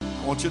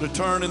want you to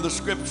turn in the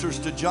scriptures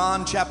to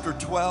John chapter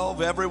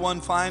 12. Everyone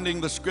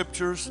finding the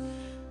scriptures,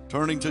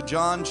 turning to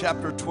John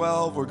chapter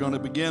 12. We're going to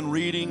begin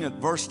reading at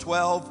verse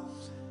 12.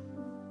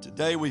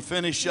 Today we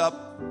finish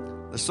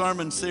up the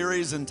sermon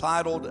series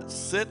entitled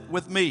Sit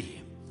With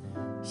Me.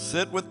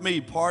 Sit With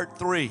Me, part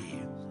 3.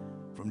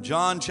 From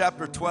John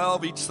chapter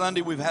 12. Each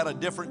Sunday we've had a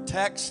different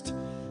text.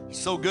 It's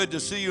so good to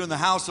see you in the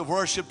house of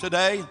worship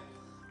today.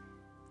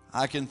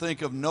 I can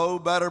think of no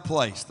better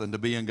place than to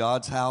be in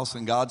God's house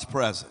and God's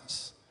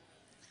presence.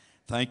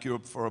 Thank you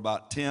for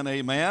about 10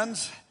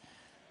 amens.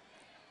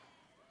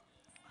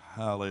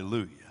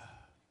 Hallelujah.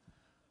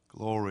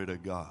 Glory to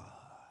God.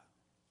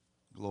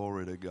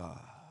 Glory to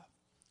God.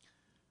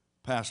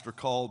 Pastor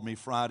called me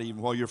Friday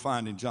evening while you're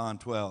finding John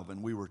 12,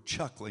 and we were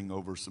chuckling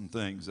over some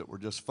things that were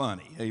just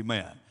funny.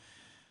 Amen.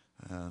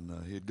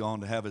 And he had gone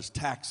to have his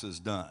taxes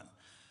done.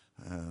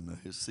 And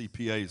his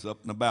CPA's up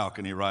in the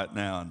balcony right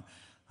now. And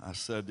I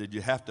said, did you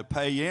have to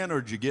pay in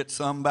or did you get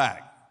some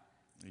back?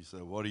 He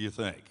said, what do you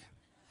think?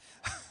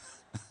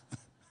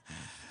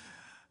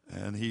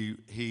 And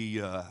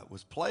he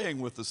was playing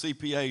with the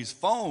CPA's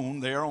phone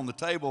there on the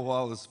table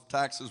while his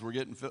taxes were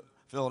getting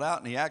filled out,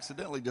 and he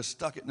accidentally just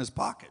stuck it in his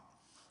pocket.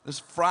 This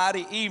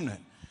Friday evening,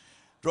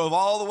 drove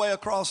all the way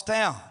across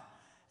town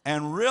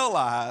and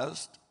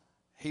realized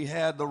he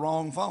had the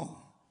wrong phone.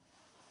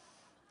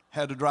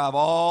 Had to drive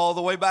all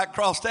the way back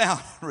across town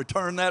and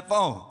return that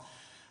phone.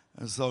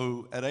 And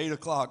so at 8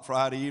 o'clock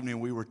Friday evening,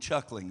 we were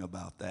chuckling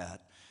about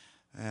that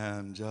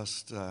and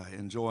just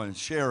enjoying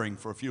sharing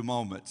for a few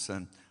moments.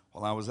 And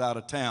while I was out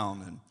of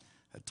town, and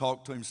had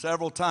talked to him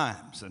several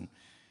times, and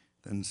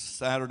then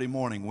Saturday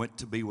morning went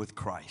to be with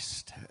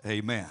Christ.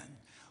 Amen.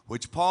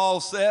 Which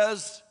Paul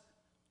says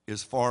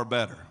is far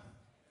better.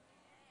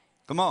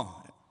 Come on,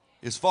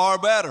 is far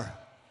better.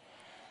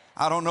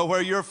 I don't know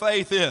where your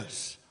faith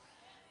is,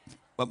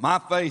 but my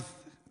faith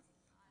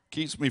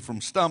keeps me from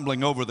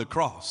stumbling over the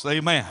cross.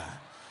 Amen.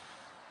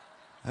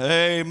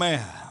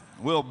 Amen.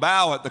 We'll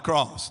bow at the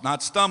cross,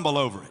 not stumble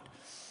over it.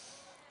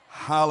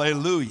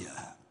 Hallelujah.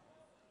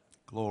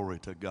 Glory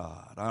to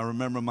God. I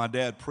remember my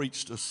dad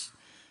preached a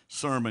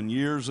sermon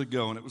years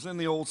ago, and it was in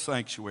the old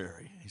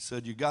sanctuary. He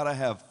said, you got to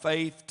have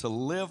faith to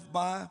live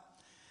by,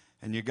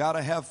 and you got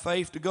to have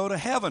faith to go to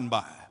heaven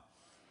by.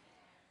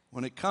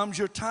 When it comes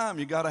your time,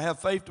 you got to have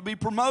faith to be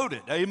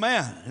promoted,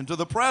 amen, into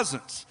the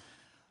presence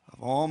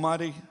of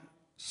Almighty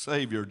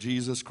Savior,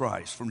 Jesus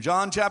Christ. From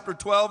John chapter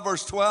 12,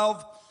 verse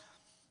 12,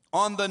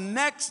 on the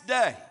next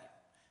day,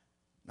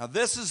 now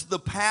this is the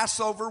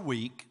Passover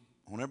week.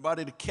 I want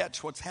everybody to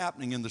catch what's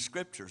happening in the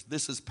scriptures.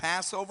 This is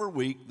Passover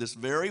week, this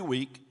very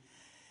week.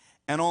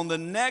 And on the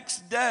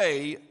next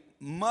day,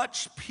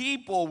 much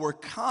people were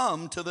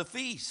come to the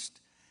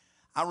feast.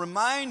 I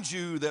remind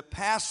you that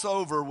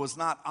Passover was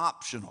not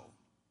optional.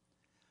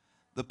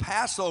 The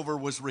Passover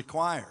was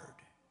required.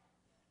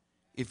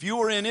 If you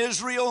were in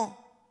Israel,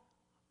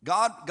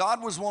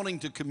 God was wanting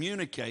to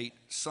communicate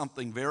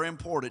something very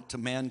important to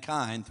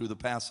mankind through the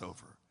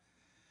Passover.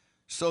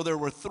 So there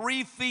were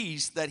 3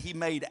 feasts that he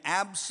made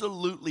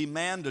absolutely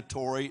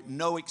mandatory,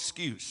 no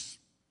excuse.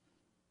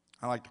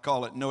 I like to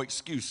call it no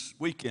excuse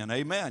weekend,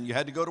 amen. You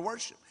had to go to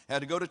worship,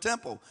 had to go to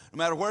temple, no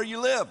matter where you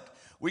lived.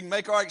 We can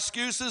make our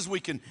excuses, we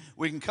can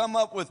come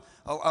up with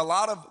a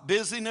lot of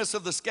busyness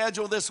of the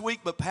schedule this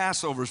week, but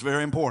Passover is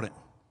very important.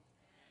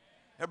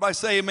 Everybody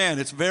say amen,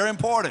 it's very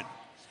important.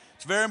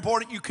 It's very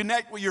important you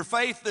connect with your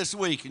faith this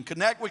week and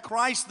connect with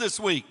Christ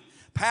this week.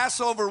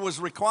 Passover was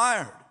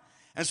required.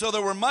 And so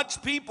there were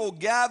much people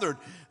gathered.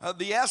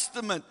 The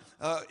estimate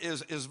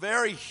is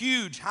very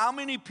huge. How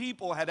many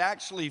people had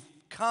actually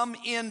come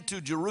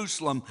into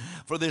Jerusalem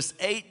for this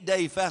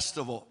 8-day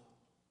festival?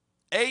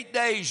 8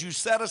 days you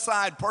set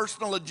aside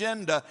personal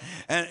agenda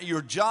and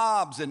your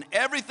jobs and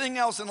everything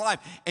else in life,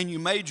 and you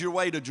made your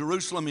way to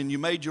Jerusalem and you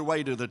made your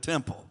way to the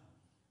temple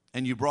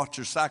and you brought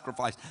your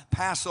sacrifice.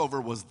 Passover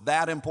was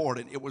that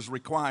important. It was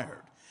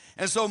required.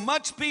 And so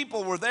much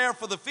people were there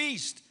for the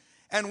feast.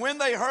 And when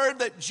they heard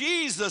that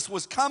Jesus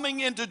was coming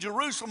into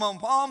Jerusalem on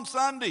Palm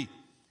Sunday,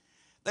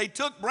 they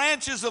took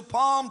branches of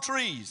palm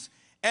trees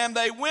and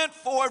they went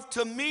forth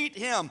to meet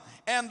him.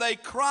 And they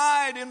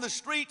cried in the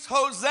streets,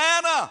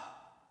 Hosanna!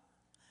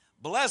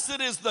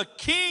 Blessed is the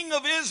King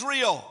of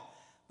Israel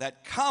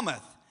that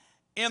cometh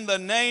in the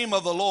name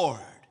of the Lord.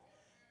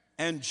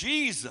 And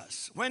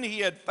Jesus, when he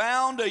had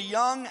found a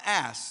young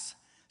ass,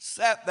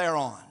 sat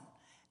thereon.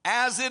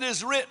 As it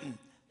is written,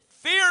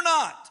 fear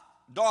not,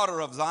 daughter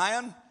of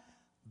Zion.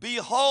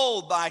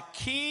 Behold, thy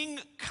king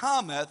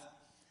cometh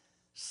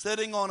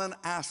sitting on an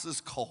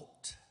ass's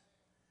colt.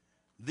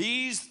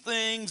 These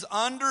things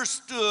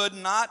understood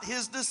not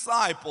his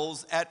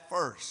disciples at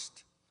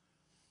first.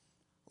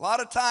 A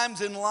lot of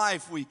times in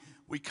life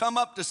we come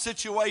up to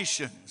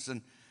situations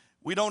and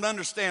we don't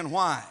understand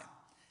why.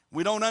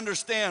 We don't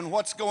understand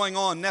what's going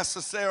on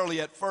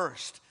necessarily at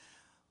first.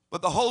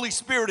 But the Holy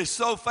Spirit is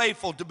so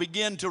faithful to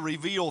begin to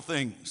reveal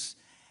things.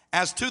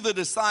 As to the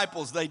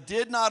disciples, they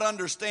did not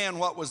understand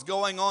what was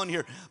going on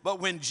here. But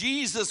when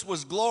Jesus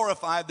was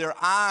glorified, their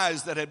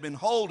eyes that had been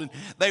holden,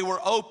 they were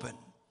open.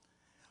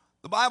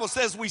 The Bible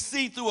says we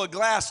see through a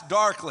glass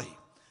darkly.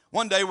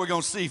 One day we're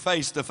going to see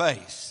face to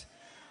face.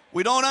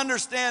 We don't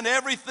understand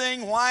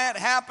everything, why it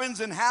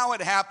happens and how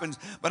it happens,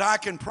 but I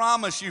can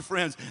promise you,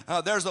 friends,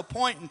 there's a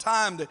point in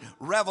time that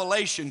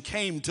revelation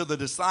came to the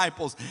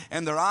disciples,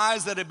 and their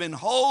eyes that had been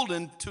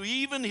holden to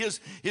even his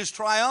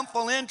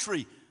triumphal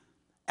entry.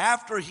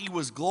 After he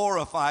was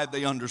glorified,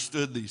 they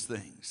understood these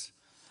things.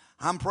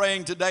 I'm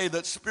praying today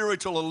that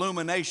spiritual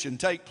illumination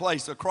take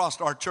place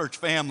across our church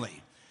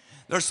family.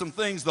 There's some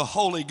things the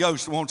Holy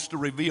Ghost wants to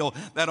reveal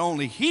that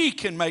only He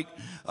can make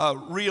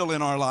real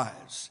in our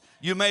lives.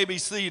 You may be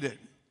seated.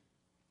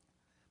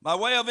 By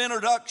way of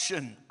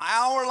introduction,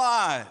 our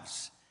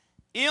lives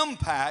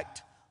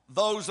impact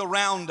those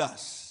around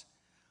us.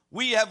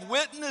 We have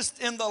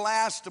witnessed in the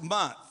last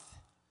month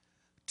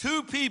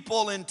 2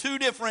 people in 2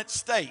 different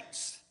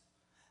states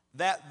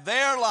that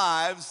their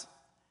lives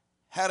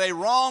had a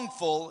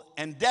wrongful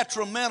and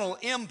detrimental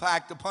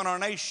impact upon our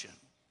nation.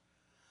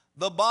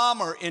 The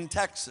bomber in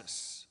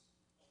Texas,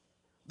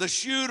 the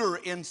shooter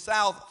in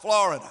South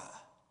Florida,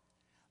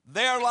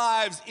 their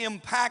lives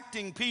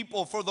impacting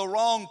people for the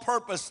wrong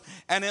purpose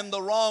and in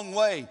the wrong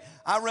way.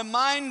 I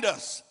remind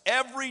us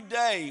every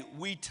day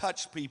we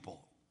touch people.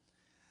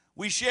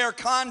 We share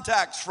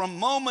contacts from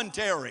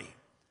momentary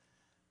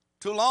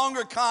to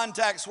longer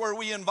contacts where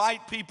we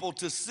invite people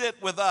to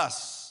sit with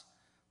us.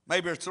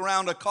 Maybe it's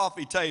around a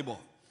coffee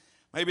table.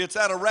 Maybe it's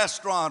at a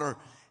restaurant or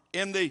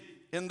in the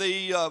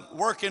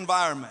work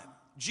environment.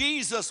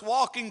 Jesus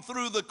walking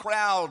through the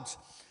crowds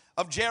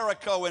of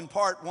Jericho in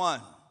part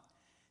 1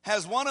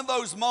 has one of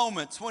those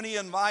moments when he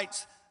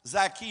invites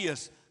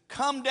Zacchaeus,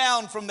 come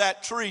down from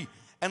that tree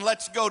and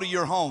let's go to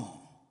your home.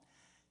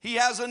 He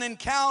has an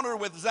encounter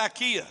with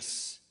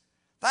Zacchaeus.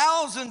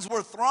 Thousands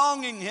were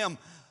thronging him.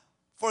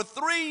 For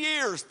 3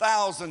 years,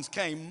 thousands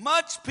came.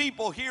 Much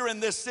people here in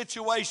this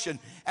situation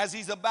as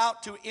he's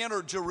about to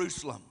enter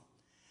Jerusalem.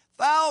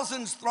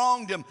 Thousands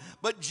thronged him,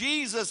 but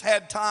Jesus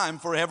had time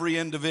for every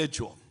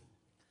individual.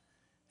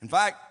 In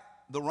fact,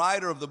 the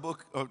writer of the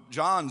book of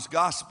John's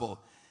Gospel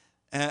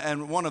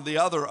and one of the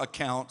other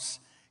accounts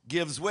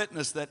gives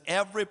witness that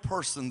every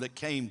person that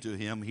came to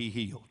him, he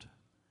healed.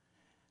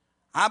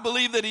 I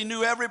believe that he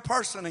knew every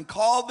person and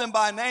called them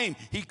by name.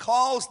 He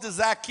calls to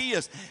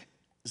Zacchaeus,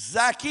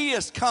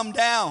 Zacchaeus, come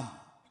down.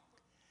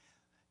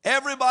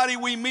 Everybody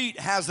we meet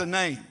has a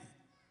name.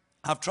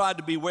 I've tried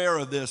to be aware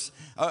of this,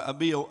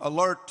 be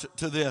alert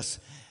to this,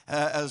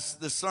 as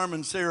this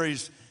sermon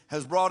series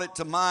has brought it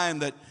to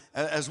mind that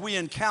as we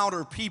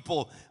encounter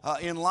people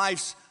in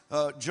life's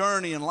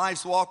journey and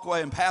life's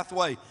walkway and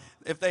pathway,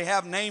 if they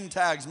have name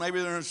tags,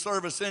 maybe they're in a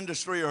service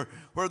industry or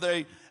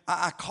where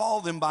I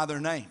call them by their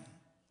name.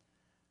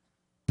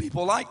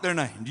 People like their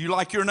name. Do you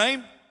like your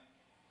name?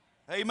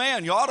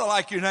 Amen. You ought to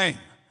like your name.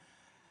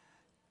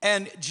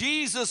 And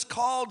Jesus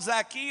called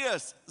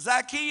Zacchaeus,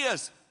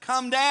 Zacchaeus,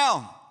 come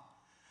down.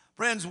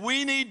 Friends,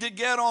 we need to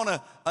get on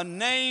a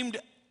named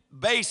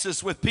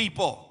basis with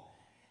people.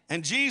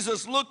 And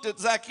Jesus looked at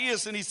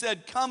Zacchaeus and he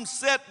said, come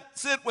sit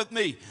with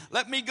me.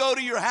 Let me go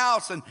to your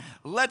house and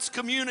let's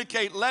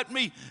communicate. Let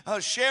me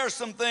share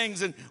some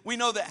things. And we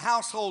know that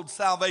household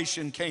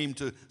salvation came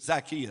to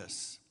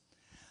Zacchaeus.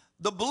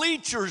 The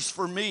bleachers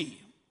for me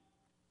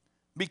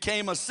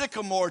became a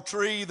sycamore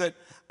tree that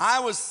I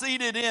was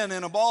seated in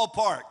a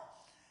ballpark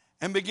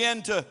and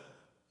began to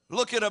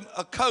look at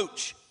a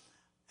coach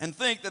and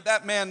think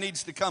that man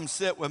needs to come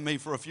sit with me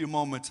for a few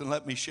moments and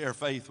let me share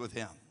faith with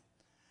him.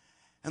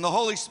 And the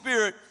Holy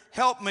Spirit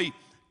helped me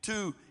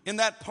to, in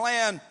that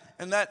plan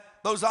and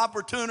those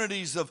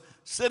opportunities of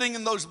sitting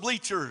in those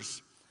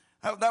bleachers.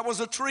 That was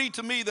a tree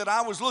to me that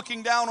I was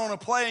looking down on a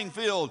playing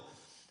field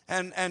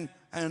and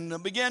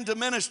began to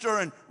minister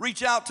and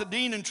reach out to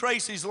Dean and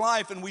Tracy's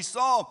life. And we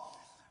saw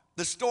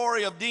the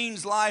story of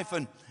Dean's life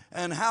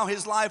and how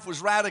his life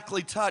was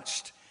radically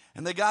touched.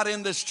 And they got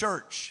in this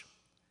church.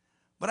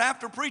 But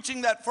after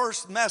preaching that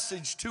first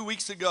message 2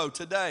 weeks ago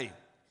today,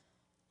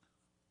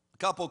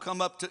 couple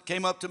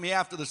came up to me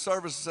after the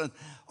service and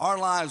our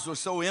lives were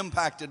so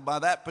impacted by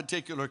that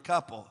particular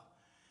couple.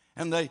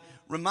 And they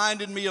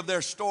reminded me of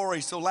their story.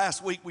 So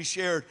last week we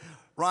shared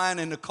Ryan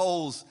and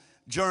Nicole's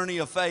journey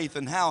of faith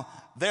and how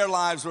their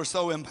lives were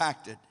so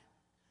impacted.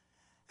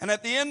 And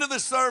at the end of the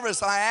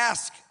service, I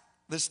asked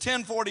this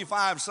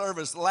 1045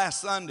 service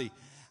last Sunday,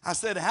 I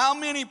said, how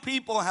many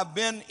people have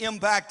been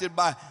impacted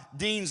by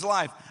Dean's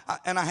life?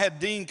 And I had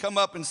Dean come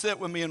up and sit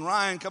with me and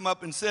Ryan come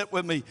up and sit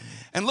with me.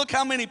 And look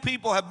how many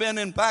people have been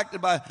impacted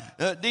by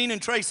Dean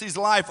and Tracy's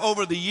life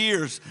over the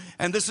years.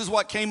 And this is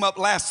what came up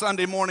last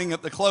Sunday morning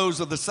at the close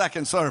of the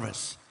second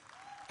service.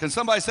 Can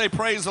somebody say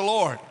praise the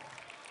Lord?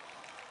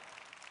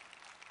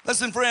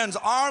 Listen, friends,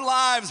 our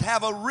lives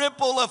have a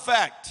ripple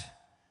effect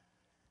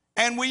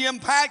and we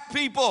impact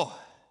people.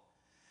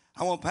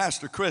 I want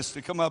Pastor Chris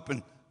to come up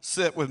and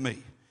sit with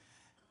me.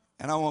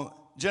 And I want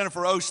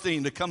Jennifer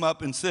Osteen to come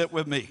up and sit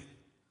with me.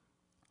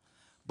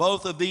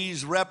 Both of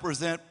these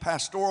represent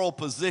pastoral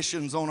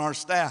positions on our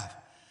staff.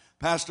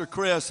 Pastor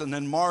Chris and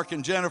then Mark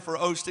and Jennifer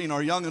Osteen,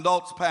 our young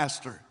adults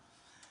pastor.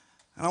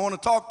 And I want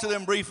to talk to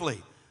them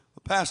briefly.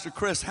 Pastor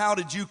Chris, how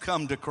did you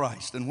come to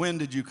Christ, and when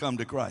did you come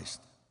to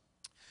Christ?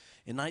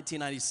 In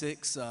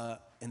 1996,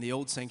 in the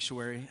old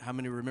sanctuary, how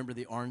many remember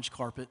the orange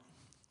carpet?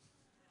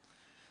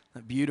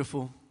 That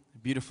beautiful,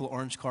 beautiful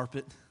orange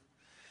carpet.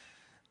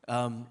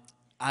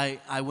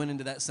 I went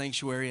into that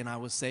sanctuary and I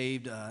was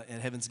saved at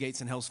Heaven's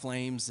Gates and Hell's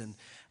Flames. And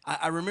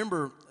I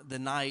remember the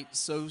night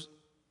so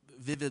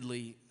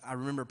vividly. I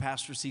remember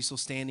Pastor Cecil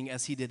standing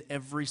as he did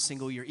every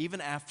single year.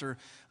 Even after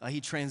he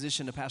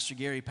transitioned to Pastor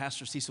Gary,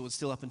 Pastor Cecil would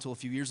still, up until a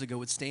few years ago,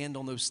 would stand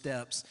on those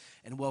steps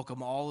and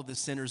welcome all of the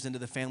sinners into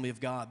the family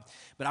of God.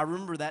 But I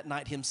remember that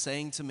night him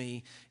saying to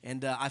me,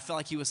 and I felt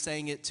like he was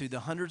saying it to the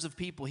hundreds of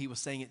people, he was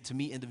saying it to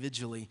me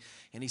individually.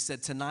 And he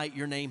said, tonight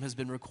your name has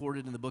been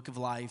recorded in the book of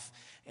life.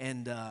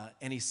 And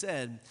he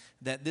said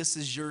that this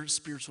is your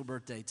spiritual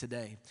birthday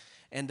today.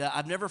 And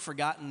I've never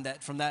forgotten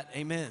that from that,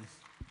 amen.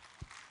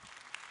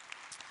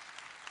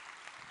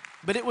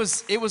 But it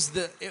was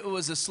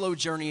a slow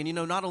journey,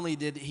 and not only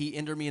did he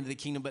enter me into the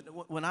kingdom, but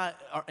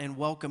and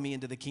welcome me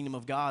into the kingdom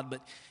of God,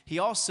 but he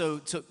also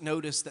took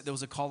notice that there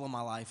was a call on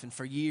my life, and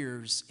for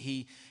years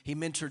he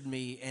mentored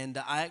me, and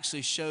I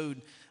actually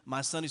showed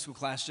my Sunday school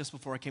class just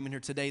before I came in here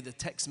today the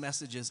text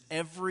messages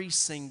every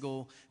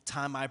single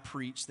time I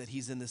preach that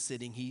he's in the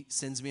sitting. He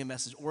sends me a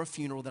message, or a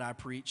funeral that I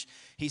preach.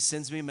 He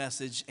sends me a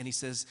message and he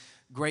says,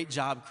 "Great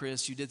job,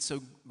 Chris. You did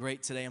so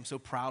great today. I'm so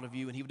proud of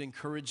you." And he would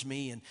encourage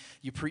me, and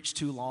 "You preached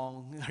too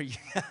long."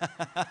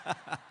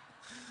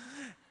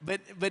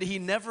 But he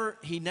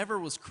never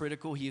was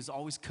critical. He is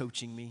always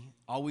coaching me,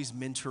 always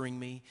mentoring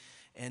me,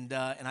 and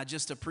I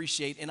just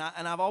appreciate. And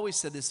I've always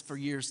said this for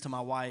years to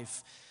my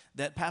wife,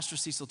 that Pastor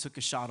Cecil took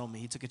a shot on me.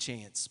 He took a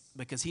chance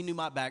because he knew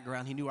my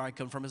background. He knew where I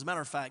come from. As a matter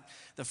of fact,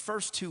 the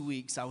first 2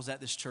 weeks I was at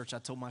this church, I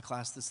told my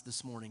class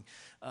this morning,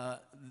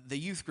 the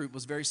youth group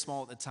was very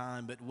small at the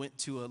time, but went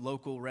to a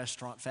local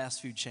restaurant,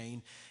 fast food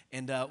chain.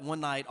 And one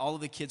night, all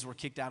of the kids were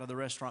kicked out of the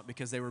restaurant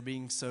because they were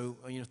being so,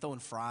 throwing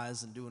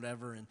fries and doing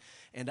whatever.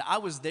 And I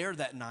was there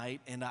that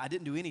night, and I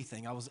didn't do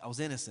anything. I was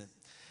innocent.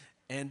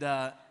 And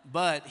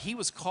but he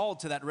was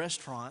called to that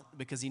restaurant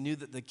because he knew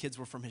that the kids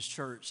were from his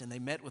church, and they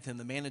met with him,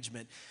 the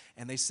management,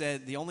 and they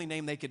said the only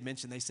name they could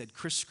mention, they said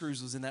Chris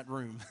Screws was in that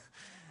room.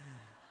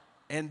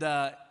 And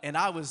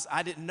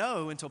I didn't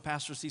know until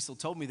Pastor Cecil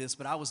told me this,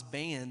 but I was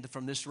banned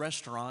from this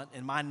restaurant,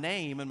 and my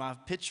name and my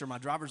picture, my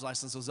driver's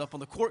license, was up on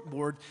the cork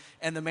board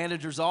in the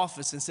manager's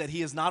office, and said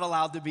he is not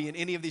allowed to be in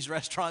any of these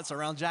restaurants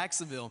around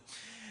Jacksonville.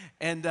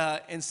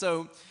 And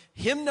so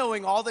him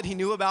knowing all that he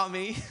knew about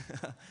me.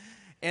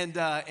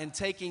 And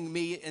taking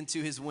me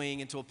into his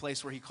wing, into a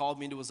place where he called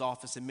me into his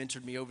office and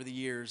mentored me over the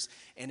years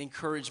and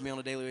encouraged me on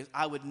a daily basis.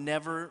 I would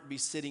never be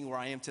sitting where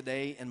I am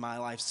today in my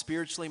life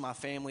spiritually, my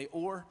family,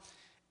 or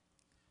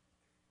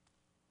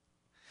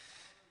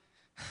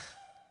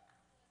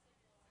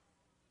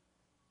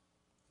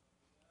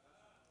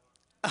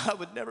I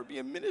would never be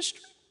in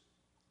ministry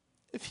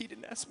if he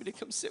didn't ask me to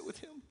come sit with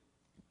him.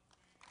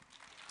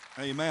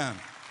 Amen.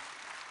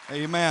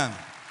 Amen.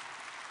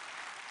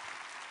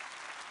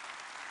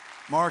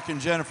 Mark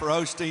and Jennifer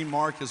Osteen.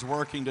 Mark is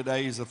working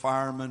today. He's a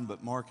fireman,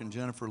 but Mark and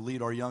Jennifer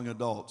lead our young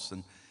adults.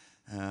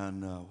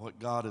 And what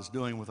God is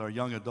doing with our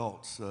young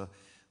adults,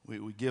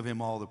 we give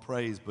him all the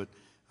praise. But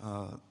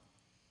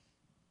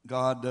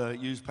God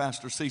used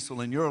Pastor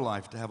Cecil in your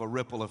life to have a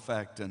ripple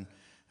effect, and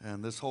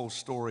this whole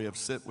story of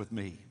Sit With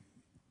Me.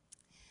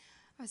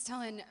 I was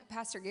telling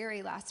Pastor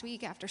Gary last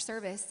week after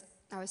service,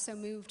 I was so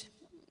moved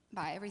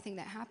by everything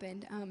that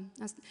happened.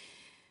 I was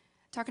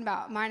talking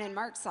about mine and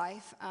Mark's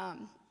life.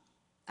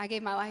 I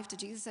gave my life to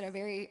Jesus at a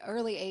very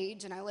early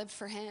age, and I lived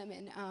for him.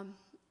 And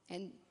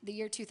in the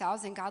year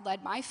 2000, God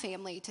led my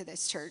family to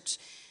this church.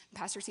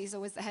 Pastor Cecil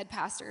was the head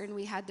pastor, and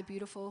we had the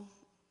beautiful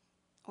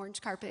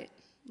orange carpet,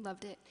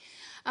 loved it,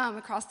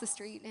 across the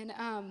street. And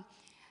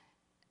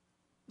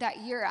that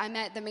year, I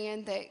met the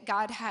man that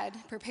God had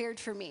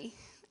prepared for me,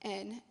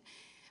 and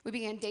we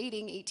began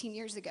dating 18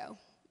 years ago.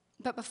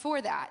 But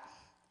before that,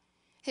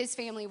 his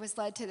family was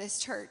led to this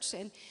church.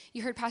 And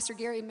you heard Pastor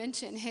Gary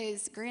mention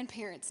his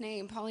grandparents'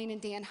 name, Pauline and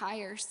Dan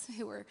Hyers,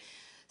 who were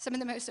some of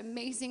the most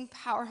amazing,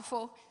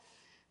 powerful,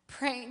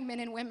 praying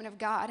men and women of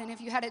God. And if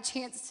you had a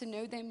chance to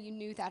know them, you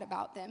knew that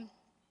about them.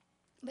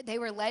 But they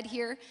were led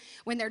here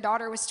when their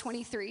daughter was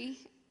 23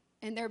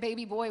 and their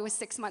baby boy was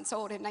 6 months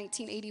old in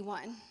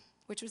 1981,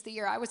 which was the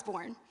year I was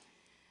born.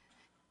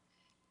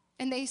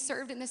 And they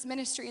served in this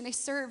ministry, and they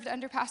served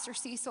under Pastor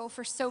Cecil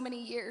for so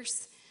many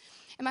years.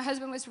 And my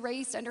husband was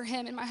raised under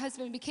him, and my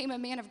husband became a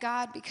man of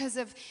God because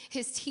of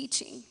his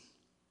teaching.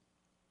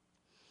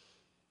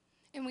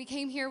 And we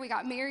came here, we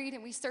got married,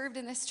 and we served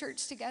in this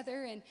church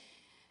together. And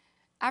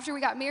after we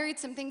got married,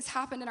 some things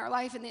happened in our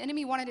life, and the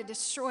enemy wanted to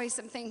destroy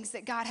some things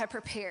that God had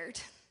prepared.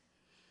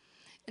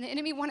 And the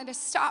enemy wanted to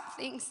stop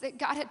things that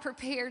God had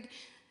prepared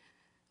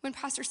when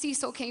Pastor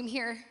Cecil came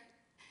here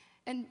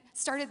and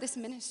started this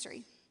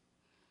ministry.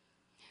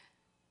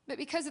 But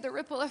because of the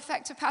ripple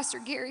effect of Pastor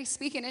Gary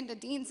speaking into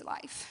Dean's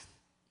life,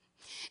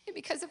 and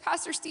because of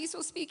Pastor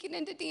Cecil speaking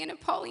into Dan and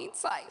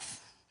Pauline's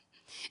life,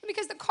 and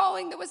because the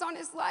calling that was on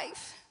his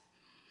life,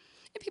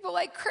 And people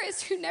like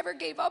Chris, who never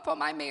gave up on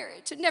my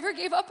marriage and never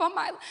gave up on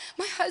my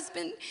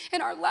husband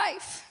and our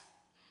life.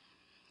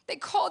 They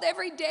called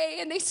every day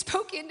and they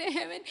spoke into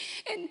him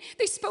and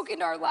they spoke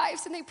into our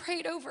lives and they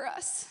prayed over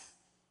us.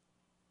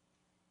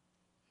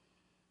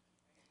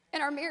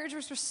 And our marriage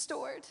was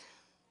restored.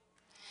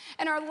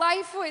 And our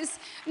life was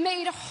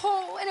made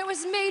whole, and it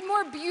was made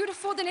more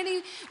beautiful than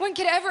anyone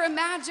could ever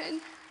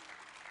imagine.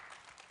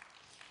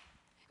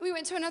 We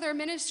went to another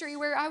ministry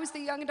where I was the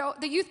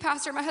youth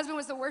pastor. My husband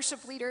was the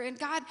worship leader, and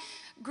God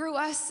grew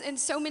us in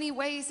so many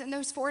ways in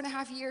those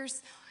 4.5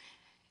 years.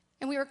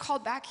 And we were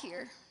called back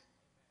here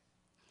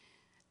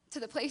to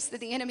the place that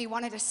the enemy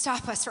wanted to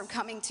stop us from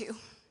coming to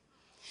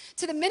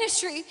the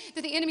ministry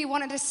that the enemy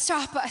wanted to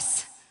stop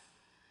us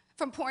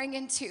from pouring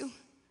into,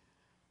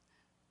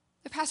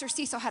 that Pastor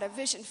Cecil had a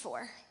vision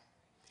for.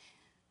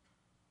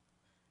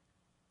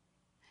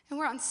 And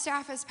we're on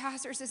staff as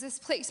pastors as this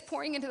place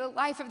pouring into the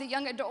life of the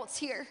young adults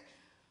here.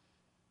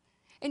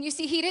 And you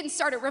see, he didn't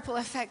start a ripple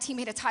effect, he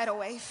made a tidal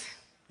wave.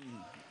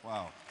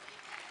 Wow.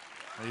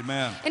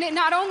 Amen. And it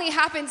not only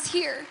happens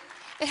here,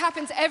 it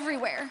happens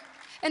everywhere.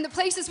 And the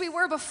places we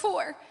were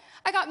before,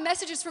 I got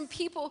messages from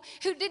people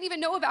who didn't even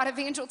know about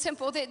Evangel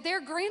Temple, that their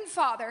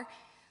grandfather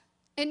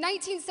in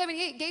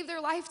 1978 gave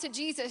their life to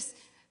Jesus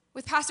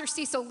with Pastor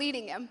Cecil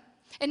leading him.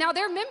 And now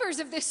they're members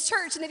of this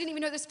church, and they didn't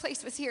even know this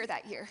place was here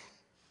that year.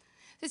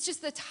 It's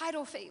just the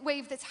tidal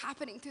wave that's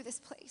happening through this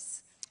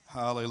place.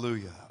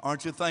 Hallelujah.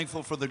 Aren't you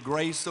thankful for the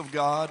grace of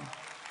God?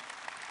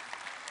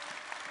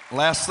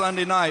 Last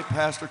Sunday night,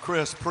 Pastor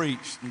Chris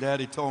preached, and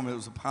Daddy told me it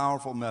was a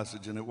powerful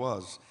message, and it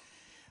was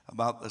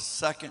about the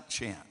second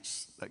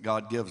chance that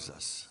God gives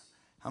us.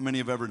 How many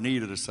have ever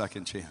needed a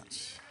second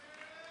chance?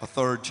 A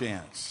third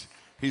chance?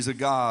 He's a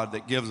God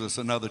that gives us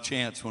another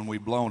chance when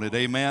we've blown it.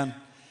 Amen?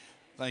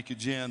 Thank you,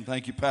 Jen.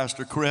 Thank you,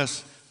 Pastor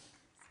Chris.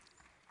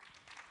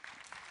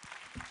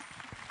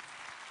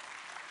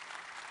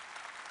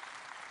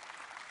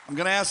 I'm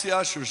going to ask the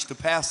ushers to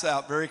pass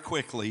out very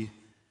quickly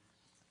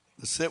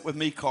the Sit With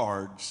Me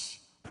cards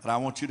that I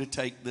want you to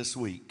take this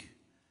week.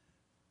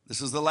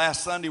 This is the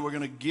last Sunday we're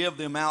going to give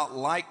them out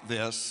like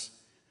this,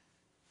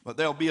 but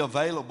they'll be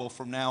available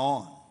from now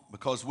on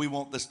because we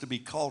want this to be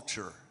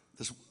culture,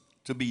 this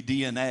to be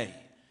DNA,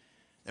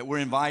 that we're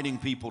inviting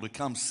people to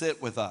come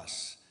sit with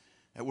us,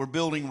 that we're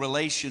building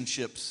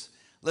relationships.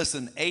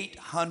 Listen,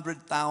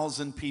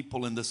 800,000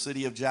 people in the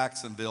city of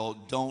Jacksonville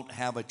don't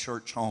have a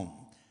church home.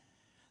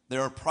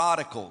 There are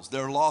prodigals,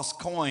 there are lost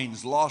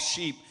coins, lost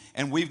sheep,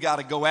 and we've got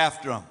to go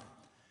after them.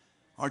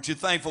 Aren't you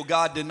thankful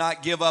God did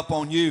not give up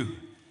on you?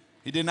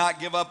 He did not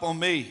give up on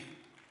me.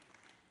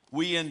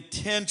 We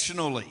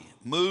intentionally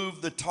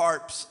moved the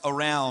tarps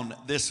around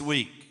this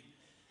week.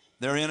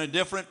 They're in a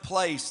different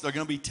place. They're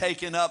going to be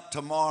taken up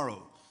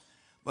tomorrow.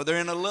 But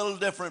they're in a little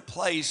different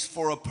place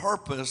for a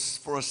purpose,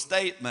 for a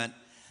statement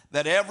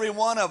that every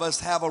one of us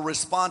have a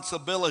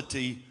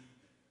responsibility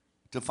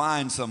to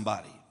find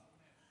somebody,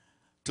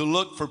 to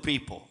look for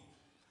people,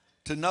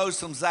 to know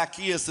some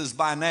Zacchaeuses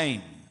by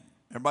name.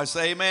 Everybody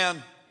say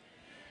amen.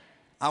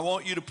 I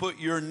want you to put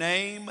your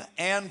name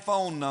and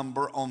phone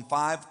number on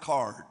 5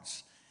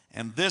 cards.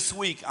 And this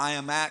week I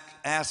am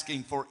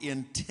asking for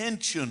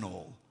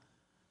intentional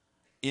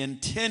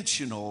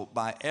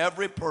by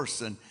every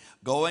person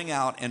going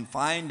out and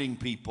finding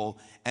people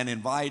and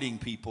inviting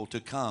people to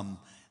come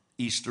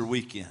Easter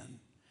weekend.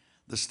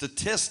 The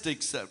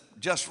statistics that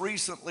just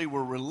recently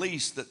were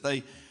released that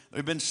they've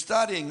been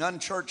studying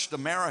Unchurched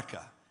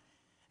America.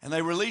 And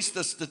they released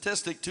a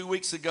statistic 2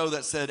 weeks ago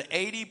that said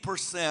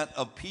 80%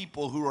 of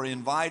people who are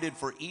invited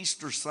for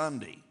Easter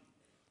Sunday,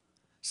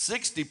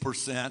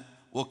 60%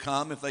 will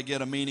come if they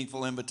get a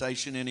meaningful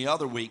invitation any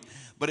other week,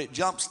 but it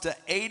jumps to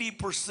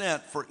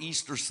 80% for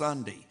Easter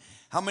Sunday.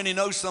 How many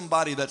know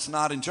somebody that's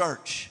not in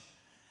church?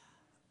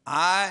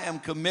 I am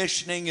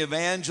commissioning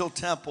Evangel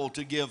Temple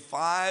to give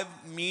 5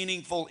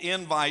 meaningful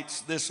invites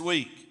this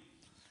week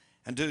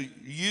and to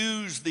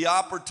use the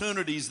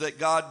opportunities that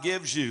God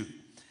gives you.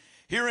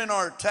 Here in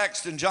our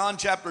text in John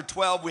chapter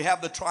 12, we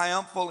have the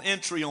triumphal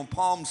entry on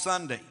Palm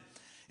Sunday.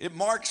 It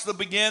marks the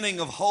beginning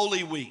of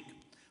Holy Week,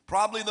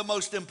 probably the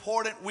most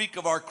important week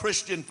of our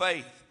Christian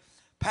faith.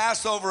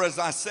 Passover, as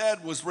I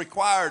said, was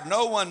required.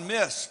 No one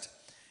missed.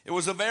 It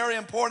was a very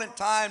important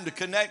time to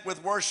connect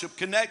with worship,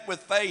 connect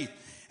with faith,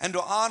 and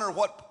to honor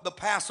what the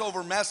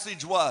Passover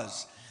message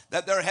was,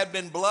 that there had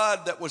been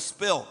blood that was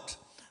spilt,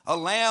 a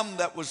lamb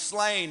that was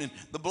slain, and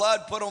the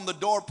blood put on the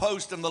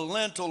doorpost and the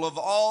lintel of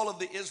all of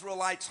the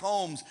Israelites'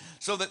 homes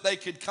so that they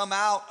could come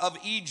out of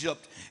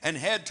Egypt and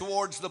head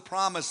towards the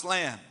promised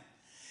land.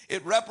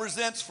 It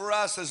represents for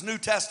us as New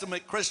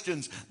Testament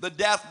Christians the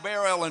death,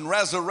 burial, and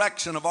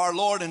resurrection of our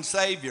Lord and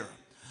Savior.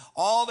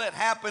 All that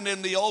happened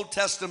in the Old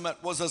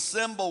Testament was a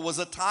symbol, was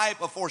a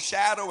type, a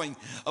foreshadowing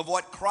of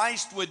what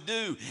Christ would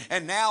do.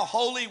 And now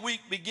Holy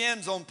Week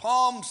begins on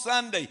Palm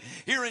Sunday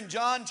here in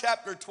John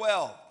chapter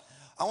 12.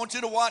 I want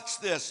you to watch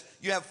this.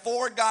 You have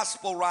 4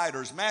 gospel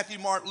writers, Matthew,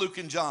 Mark, Luke,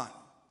 and John.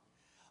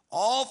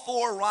 All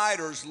 4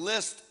 writers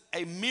list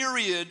a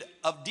myriad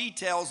of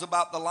details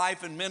about the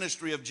life and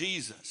ministry of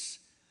Jesus.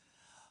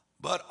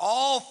 But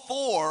all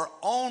four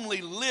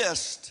only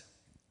list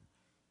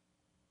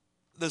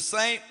the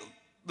same,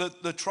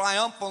 the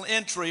triumphal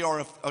entry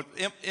or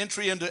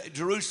entry into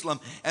Jerusalem,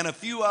 and a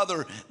few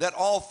other that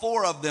all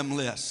four of them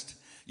list.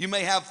 You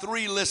may have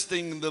three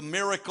listing the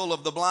miracle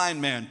of the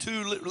blind man,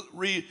 two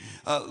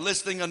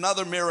listing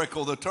another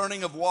miracle, the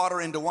turning of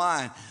water into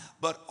wine.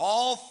 But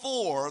all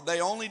four,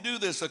 they only do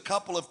this a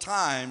couple of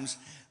times,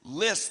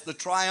 list the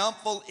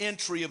triumphal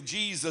entry of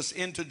Jesus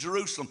into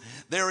Jerusalem.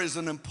 There is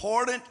an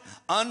important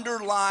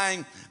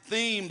underlying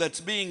theme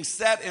that's being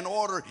set in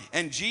order,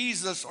 and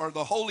Jesus or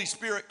the Holy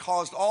Spirit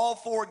caused all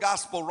four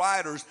gospel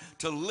writers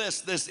to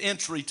list this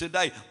entry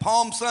today.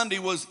 Palm Sunday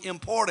was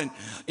important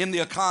in the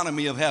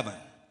economy of heaven.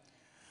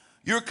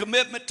 Your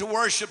commitment to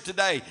worship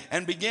today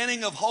and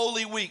beginning of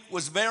Holy Week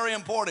was very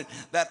important,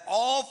 that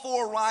all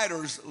four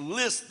writers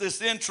list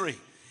this entry.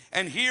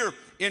 And here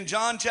in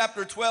John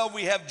chapter 12,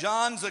 we have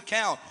John's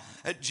account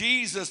that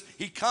Jesus,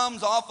 he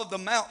comes off of the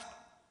mount.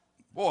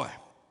 Boy,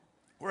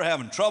 we're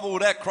having trouble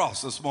with that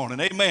cross this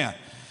morning. Amen.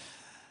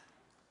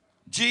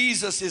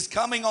 Jesus is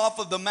coming off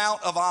of the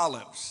Mount of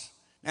Olives.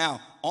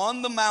 Now,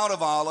 on the Mount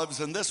of Olives,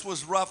 and this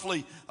was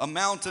roughly a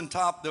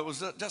mountaintop that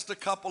was just a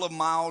couple of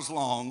miles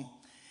long,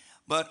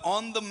 but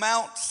on the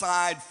mount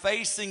side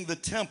facing the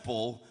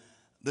temple,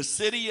 the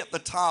city at the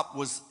top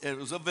was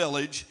a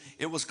village.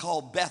 It was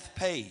called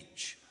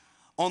Bethpage.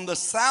 On the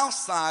south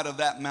side of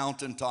that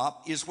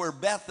mountaintop is where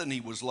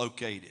Bethany was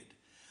located.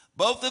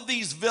 Both of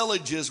these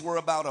villages were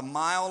about a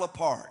mile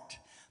apart.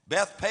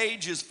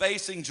 Bethpage is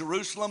facing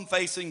Jerusalem,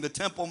 facing the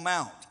Temple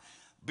Mount.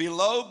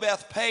 Below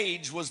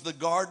Bethpage was the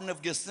Garden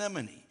of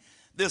Gethsemane.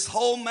 This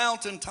whole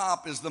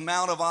mountaintop is the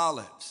Mount of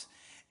Olives.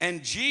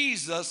 And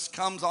Jesus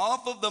comes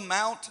off of the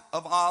Mount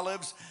of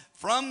Olives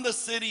from the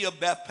city of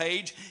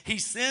Bethpage. He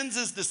sends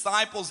his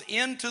disciples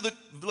into the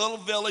little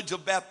village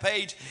of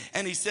Bethpage,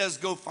 and he says,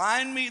 go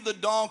find me the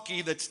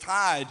donkey that's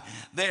tied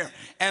there.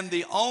 And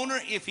the owner,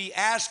 if he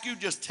asks you,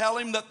 just tell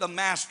him that the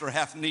master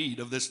hath need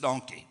of this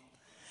donkey.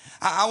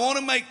 I want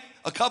to make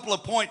a couple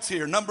of points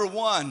here. Number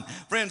one,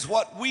 friends,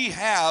 what we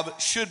have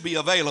should be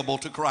available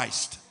to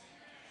Christ.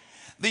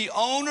 The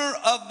owner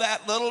of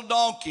that little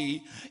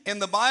donkey, in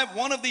the Bible,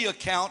 one of the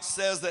accounts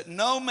says that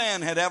no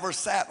man had ever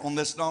sat on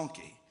this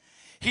donkey.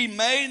 He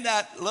made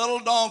that little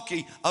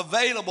donkey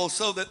available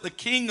so that the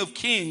King of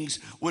Kings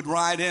would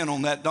ride in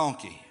on that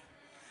donkey.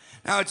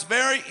 Now, it's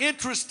very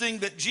interesting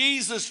that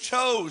Jesus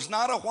chose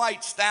not a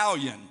white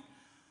stallion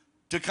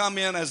to come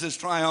in as his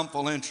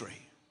triumphal entry.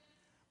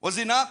 Was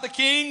he not the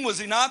king? Was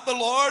he not the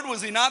Lord?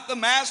 Was he not the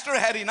master?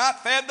 Had he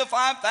not fed the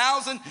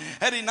 5,000?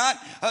 Had he not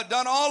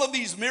done all of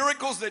these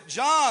miracles that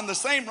John, the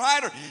same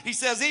writer, he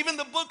says even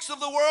the books of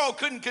the world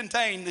couldn't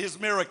contain his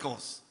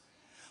miracles?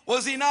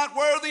 Was he not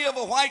worthy of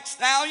a white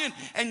stallion?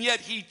 And yet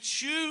he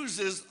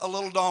chooses a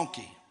little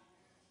donkey.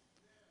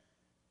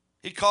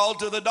 He called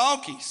to the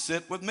donkey,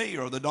 sit with me,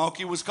 or the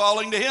donkey was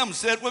calling to him,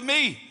 sit with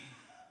me.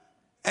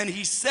 And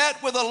he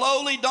sat with a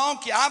lowly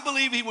donkey. I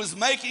believe he was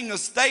making a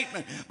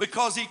statement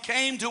because he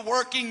came to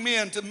working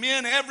men, to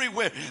men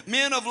everywhere,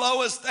 men of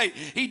low estate.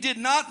 He did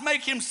not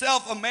make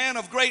himself a man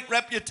of great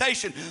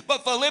reputation,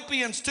 but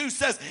Philippians 2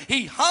 says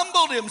he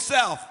humbled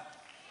himself.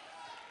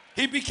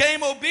 He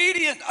became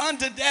obedient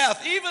unto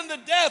death, even the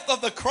death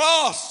of the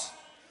cross.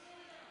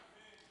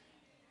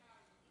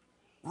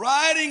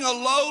 Riding a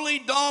lowly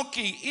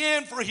donkey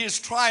in for his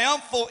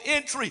triumphal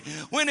entry,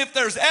 when if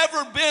there's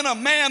ever been a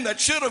man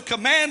that should have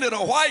commanded a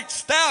white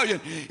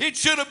stallion, it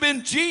should have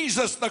been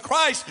Jesus the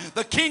Christ,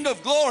 the King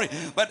of glory.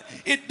 But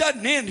it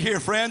doesn't end here,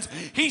 friends.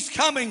 He's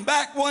coming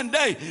back one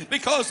day,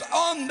 because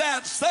on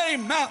that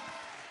same mount,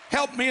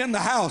 help me in the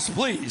house,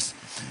 please.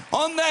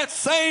 On that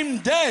same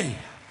day,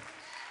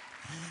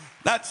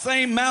 that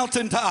same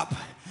mountaintop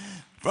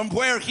from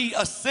where he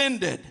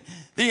ascended,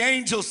 the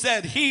angel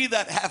said, he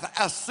that hath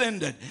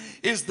ascended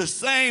is the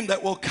same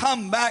that will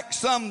come back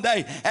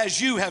someday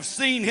as you have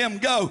seen him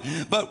go.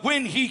 But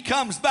when he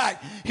comes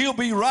back, he'll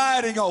be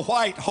riding a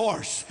white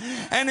horse,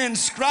 and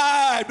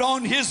inscribed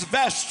on his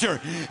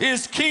vesture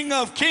is King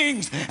of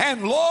Kings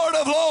and Lord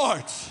of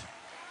Lords.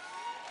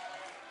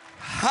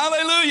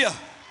 Hallelujah.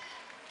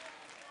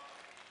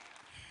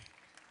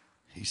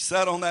 He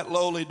sat on that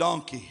lowly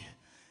donkey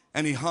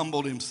and he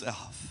humbled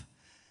himself,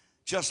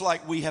 just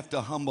like we have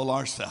to humble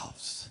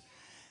ourselves.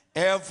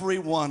 Every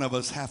one of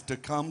us have to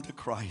come to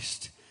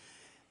Christ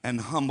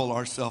and humble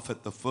ourselves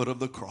at the foot of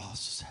the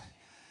cross.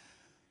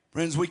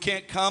 Friends, we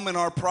can't come in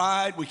our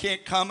pride. We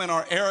can't come in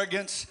our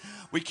arrogance.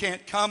 We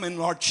can't come in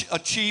our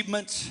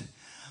achievements.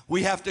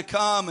 We have to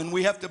come and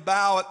we have to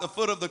bow at the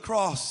foot of the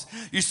cross.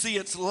 You see,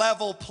 it's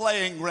level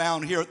playing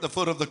ground here at the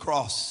foot of the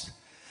cross.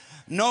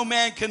 No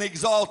man can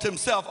exalt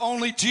himself.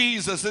 Only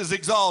Jesus is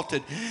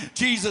exalted.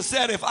 Jesus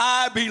said, if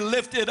I be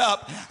lifted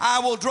up, I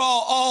will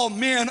draw all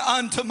men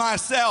unto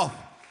myself.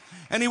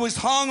 And he was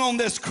hung on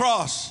this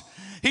cross.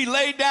 He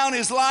laid down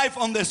his life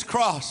on this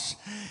cross.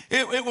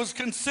 It was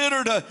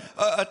considered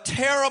a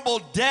terrible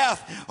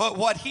death,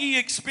 what he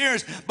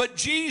experienced. But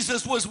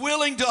Jesus was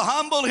willing to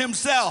humble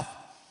himself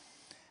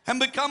and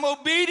become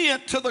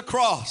obedient to the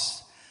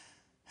cross.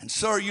 And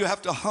sir, you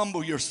have to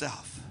humble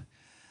yourself.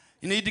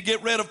 You need to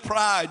get rid of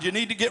pride. You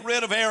need to get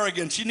rid of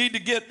arrogance. You need to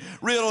get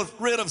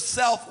rid of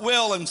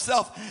self-will and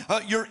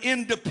your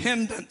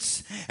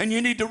independence. And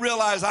you need to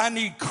realize, I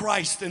need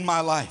Christ in my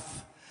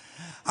life.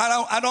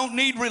 I don't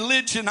need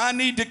religion. I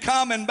need to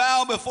come and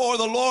bow before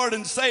the Lord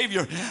and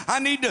Savior. I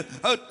need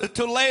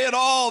to lay it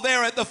all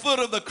there at the foot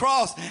of the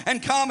cross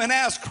and come and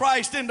ask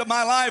Christ into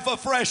my life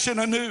afresh and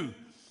anew.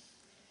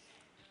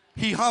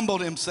 He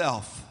humbled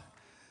himself.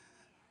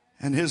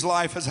 And his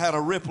life has had a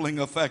rippling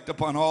effect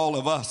upon all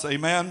of us.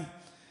 Amen.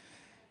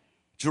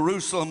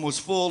 Jerusalem was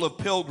full of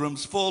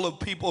pilgrims, full of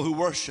people who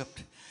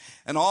worshiped.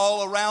 And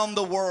all around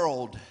the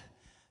world,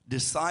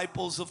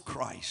 disciples of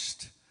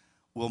Christ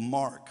will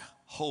mark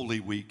Holy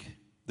Week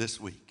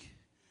this week.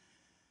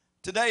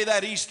 Today,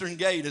 that eastern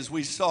gate, as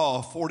we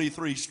saw,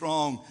 43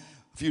 strong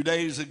a few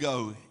days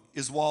ago,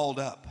 is walled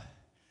up.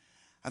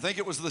 I think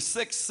it was the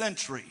 6th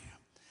century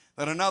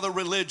that another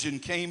religion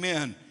came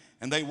in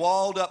and they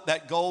walled up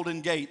that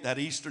golden gate, that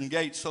eastern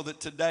gate, so that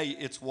today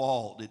it's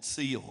walled, it's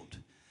sealed.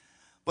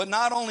 But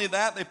not only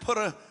that, they put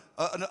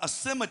a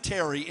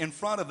cemetery in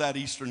front of that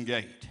eastern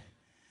gate,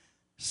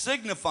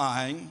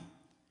 signifying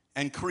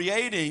and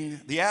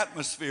creating the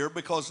atmosphere,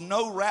 because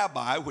no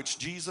rabbi, which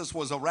Jesus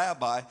was a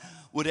rabbi,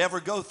 would ever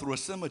go through a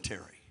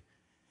cemetery.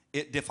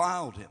 It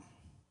defiled him.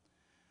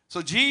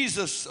 So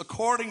Jesus,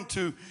 according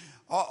to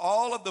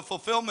all of the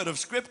fulfillment of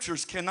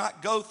scriptures,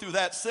 cannot go through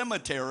that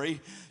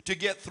cemetery to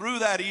get through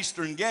that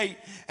eastern gate,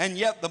 and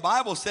yet the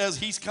Bible says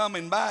he's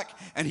coming back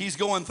and he's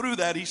going through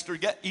that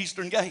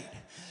eastern gate.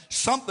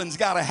 Something's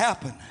got to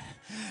happen.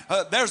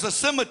 There's a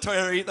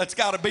cemetery that's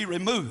got to be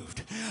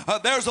removed.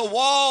 There's a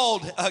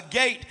walled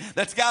gate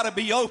that's got to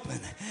be open.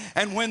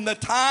 And when the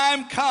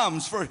time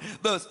comes for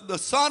the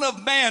Son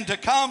of Man to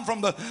come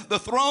from the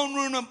throne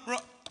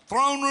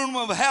room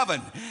of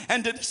heaven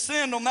and to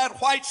descend on that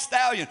white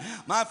stallion,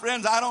 my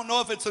friends, I don't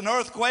know if it's an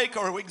earthquake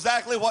or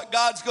exactly what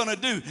God's going to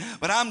do,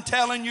 but I'm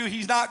telling you,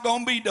 he's not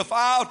going to be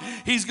defiled.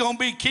 He's going to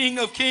be King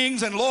of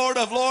kings and Lord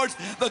of lords,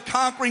 the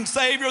conquering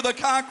Savior, the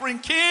conquering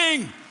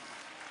King,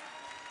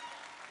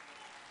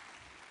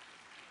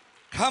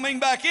 coming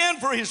back in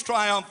for his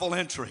triumphal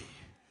entry.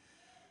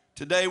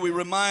 Today we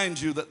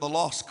remind you that the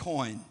lost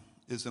coin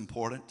is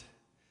important.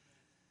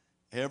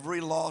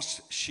 Every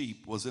lost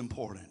sheep was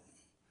important.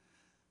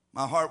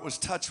 My heart was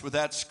touched with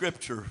that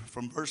scripture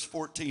from verse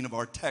 14 of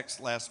our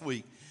text last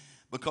week,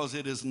 because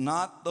it is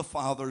not the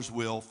Father's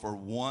will for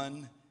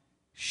one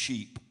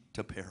sheep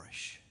to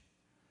perish.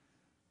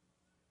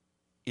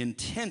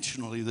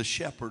 Intentionally, the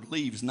shepherd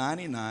leaves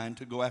 99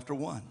 to go after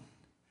one.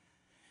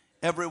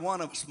 Every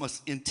one of us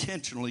must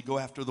intentionally go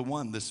after the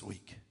one this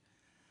week.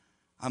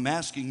 I'm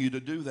asking you to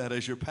do that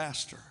as your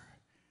pastor.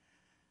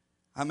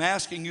 I'm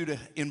asking you to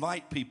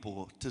invite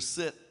people to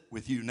sit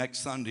with you next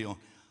Sunday on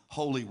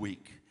Holy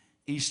Week,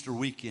 Easter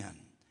weekend,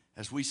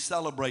 as we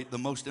celebrate the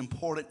most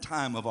important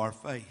time of our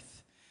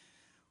faith.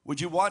 Would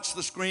you watch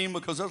the screen?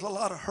 Because there's a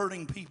lot of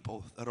hurting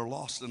people that are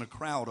lost in a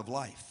crowd of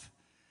life,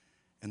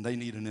 and they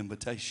need an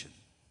invitation.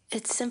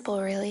 It's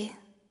simple, really.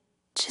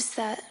 Just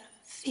that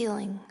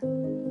feeling.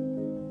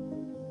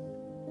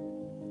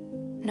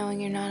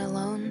 Knowing you're not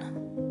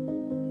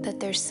alone, that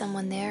there's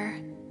someone there,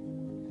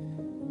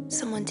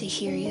 someone to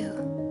hear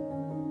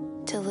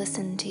you, to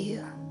listen to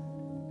you,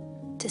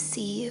 to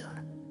see you,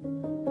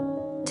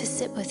 to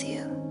sit with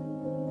you.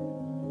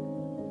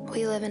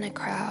 We live in a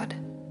crowd,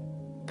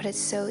 but it's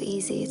so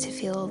easy to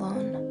feel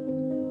alone.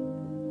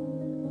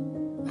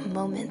 A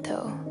moment,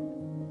 though,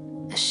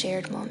 a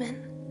shared moment,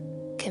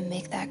 can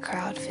make that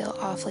crowd feel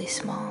awfully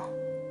small.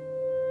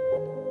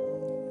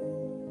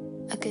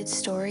 A good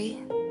story,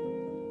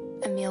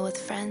 a meal with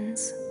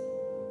friends,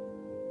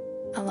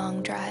 a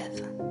long drive.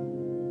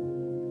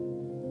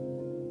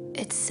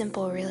 It's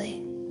simple,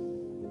 really.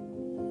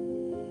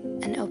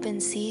 An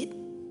open seat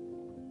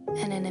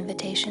and an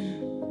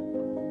invitation.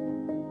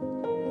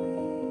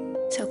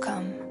 So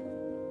come,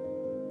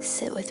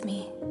 sit with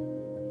me.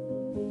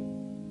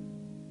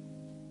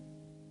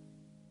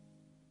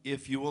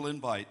 If you will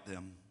invite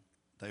them,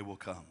 they will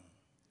come.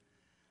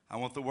 I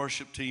want the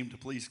worship team to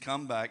please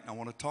come back. I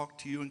want to talk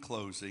to you in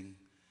closing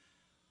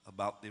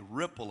about the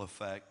ripple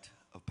effect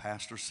of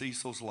Pastor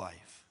Cecil's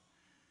life.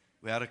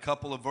 We had a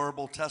couple of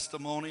verbal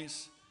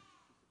testimonies,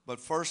 but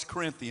 1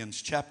 Corinthians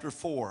chapter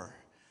 4,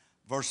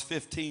 verse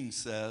 15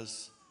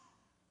 says,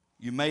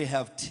 you may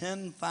have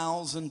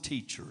 10,000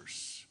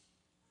 teachers,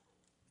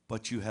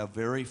 but you have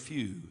very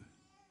few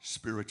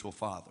spiritual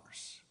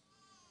fathers.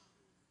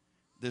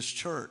 This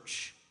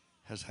church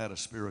has had a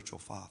spiritual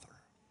father.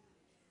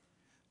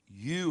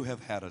 You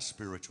have had a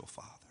spiritual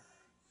father.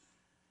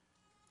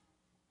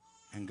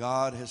 And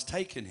God has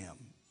taken him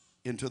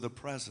into the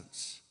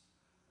presence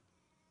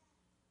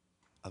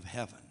of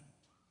heaven.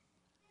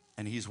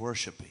 And he's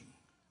worshiping,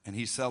 and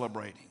he's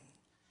celebrating,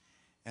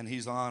 and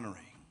he's honoring.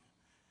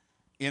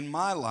 In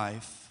my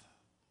life,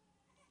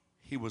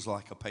 he was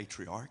like a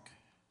patriarch.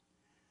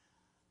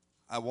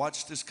 I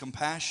watched his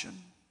compassion.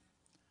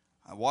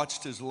 I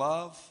watched his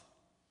love.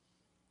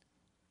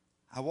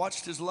 I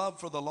watched his love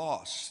for the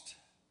lost.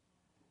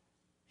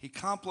 He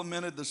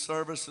complimented the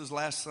services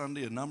last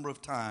Sunday a number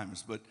of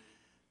times, but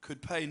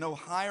could pay no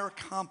higher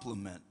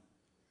compliment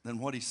than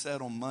what he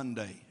said on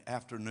Monday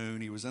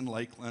afternoon. He was in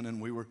Lakeland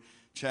and we were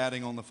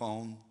chatting on the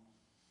phone.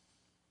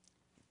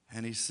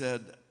 And he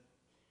said,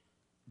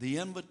 the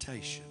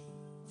invitation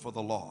for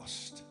the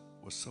lost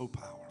was so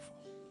powerful.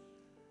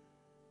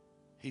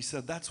 He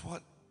said, that's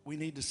what we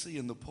need to see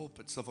in the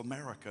pulpits of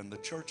America and the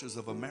churches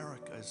of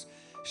America is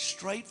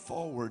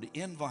straightforward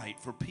invite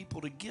for people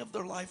to give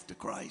their life to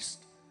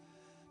Christ,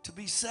 to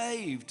be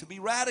saved, to be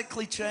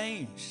radically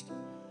changed.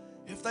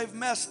 If they've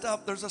messed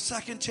up, there's a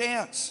second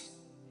chance.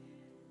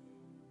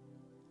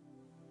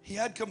 He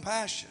had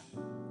compassion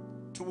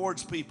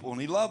towards people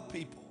and he loved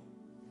people.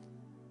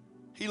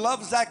 He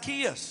loved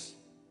Zacchaeus,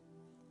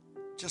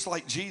 just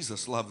like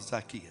Jesus loved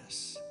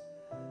Zacchaeus.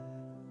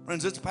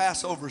 Friends, it's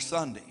Passover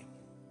Sunday.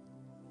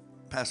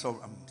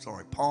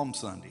 Palm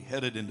Sunday,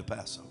 headed into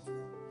Passover.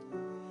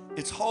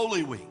 It's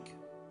Holy Week.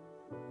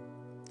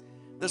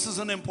 This is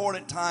an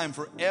important time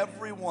for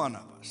every one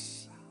of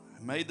us.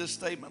 I made this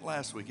statement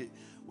last week.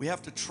 We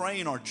have to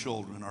train our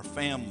children, our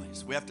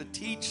families. We have to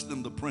teach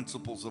them the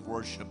principles of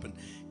worship and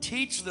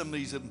teach them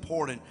these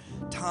important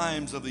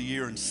times of the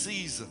year and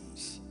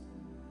seasons.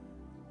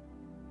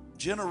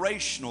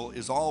 Generational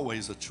is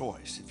always a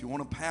choice. If you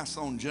want to pass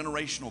on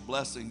generational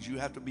blessings, you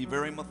have to be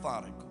very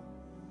methodical.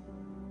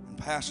 And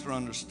Pastor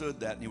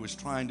understood that, and he was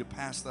trying to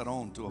pass that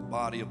on to a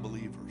body of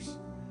believers.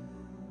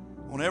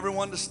 I want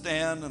everyone to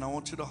stand, and I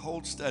want you to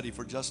hold steady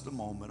for just a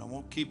moment. I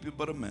won't keep you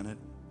but a minute.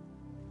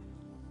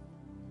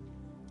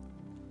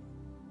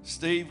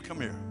 Steve,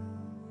 come here.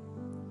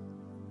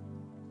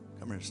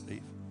 Come here,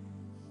 Steve.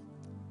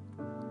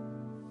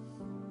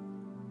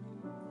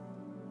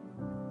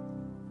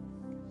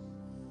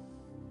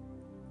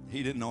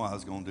 He didn't know I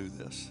was going to do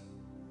this.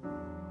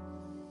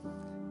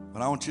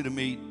 But I want you to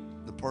meet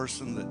the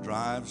person that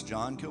drives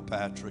John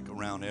Kilpatrick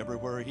around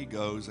everywhere he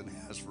goes and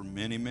has for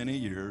many, many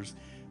years.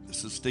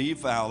 This is Steve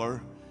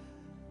Fowler.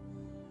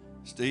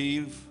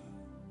 Steve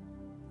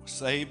was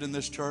saved in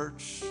this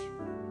church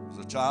as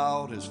a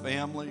child, his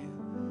family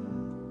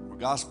were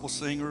gospel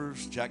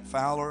singers. Jack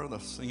Fowler, the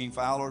singing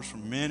Fowlers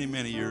from many,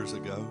 many years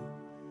ago.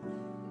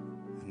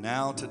 And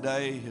now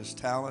today, his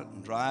talent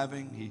in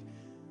driving,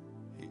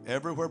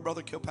 everywhere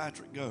Brother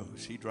Kilpatrick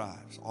goes, he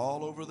drives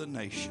all over the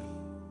nation.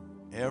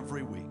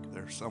 Every week,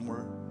 there's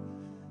somewhere.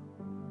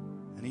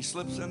 And he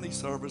slips in these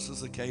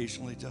services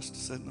occasionally just to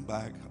sit in the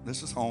back.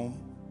 This is home.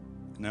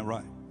 Isn't that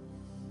right?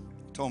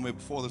 He told me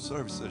before the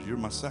service, he said, you're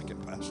my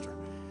second pastor.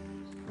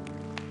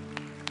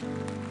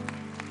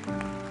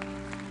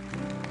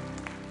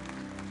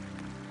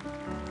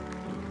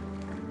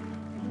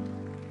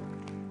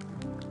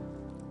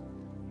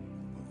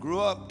 We grew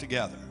up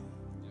together.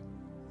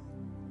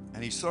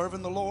 And he's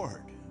serving the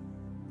Lord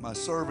by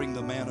serving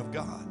the man of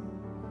God.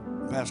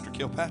 Pastor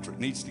Kilpatrick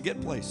needs to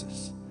get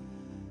places.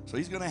 So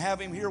he's going to have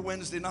him here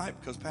Wednesday night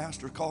because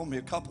Pastor called me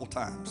a couple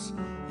times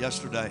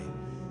yesterday.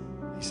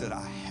 He said,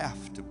 I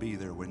have to be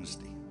there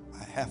Wednesday.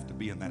 I have to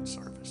be in that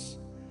service.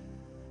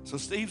 So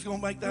Steve's going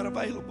to make that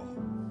available.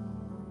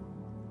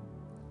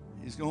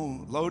 He's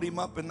going to load him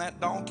up in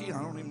that donkey.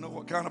 I don't even know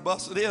what kind of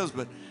bus it is,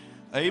 but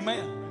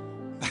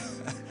amen.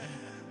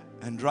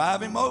 And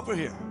drive him over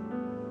here.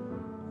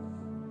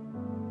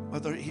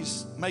 Whether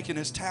he's making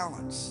his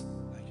talents.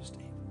 Thank you,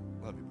 Steve.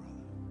 Love you, brother.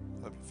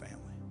 Love your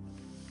family.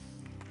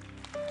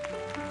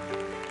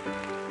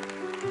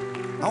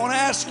 I want to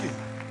ask you,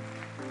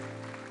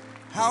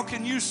 how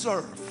can you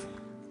serve?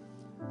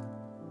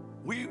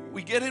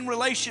 We get in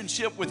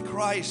relationship with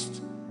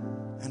Christ.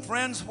 And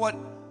friends, what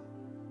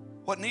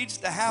needs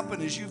to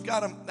happen is you've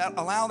got to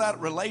allow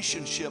that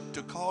relationship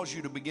to cause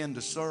you to begin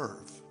to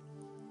serve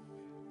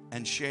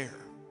and share.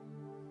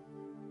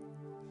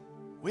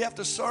 We have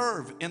to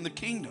serve in the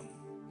kingdom.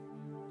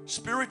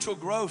 Spiritual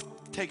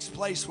growth takes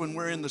place when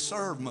we're in the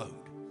serve mode,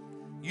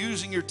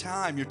 using your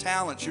time, your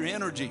talents, your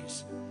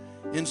energies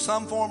in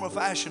some form or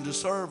fashion to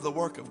serve the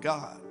work of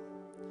God.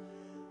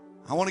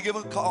 I want to give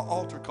an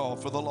altar call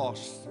for the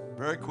lost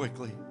very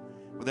quickly,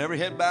 with every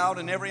head bowed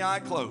and every eye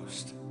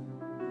closed.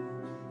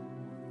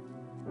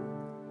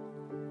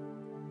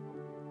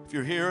 If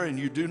you're here and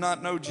you do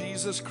not know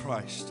Jesus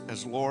Christ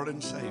as Lord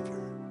and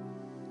Savior,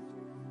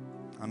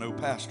 I know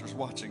pastors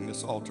watching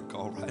this altar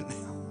call right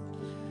now.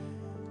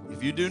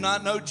 If you do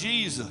not know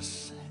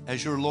Jesus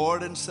as your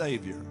Lord and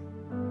Savior,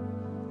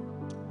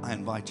 I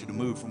invite you to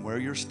move from where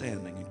you're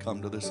standing and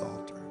come to this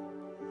altar.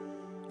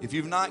 If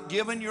you've not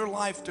given your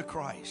life to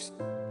Christ,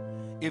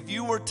 if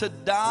you were to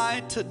die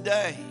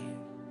today,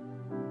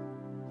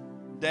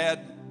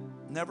 Dad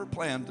never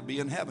planned to be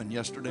in heaven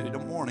yesterday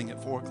morning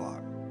at 4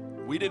 o'clock.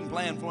 We didn't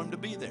plan for him to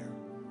be there.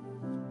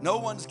 No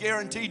one's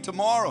guaranteed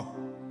tomorrow.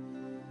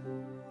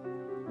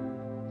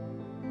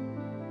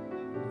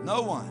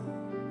 No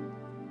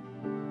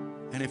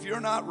one. And if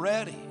you're not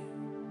ready,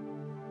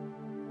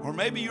 or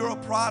maybe you're a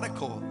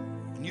prodigal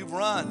and you've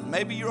run,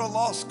 maybe you're a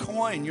lost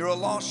coin, you're a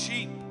lost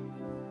sheep.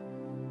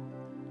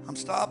 I'm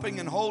stopping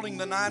and holding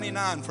the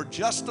 99 for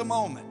just a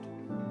moment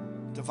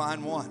to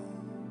find one.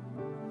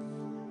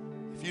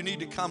 if you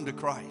need to come to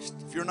Christ,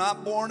 if you're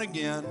not born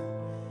again,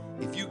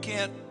 if you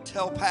can't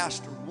tell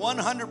Pastor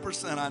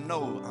 100%, I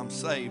know I'm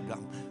saved,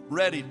 I'm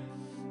ready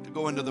to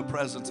go into the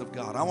presence of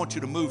God, I want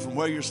you to move from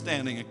where you're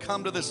standing and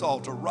come to this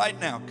altar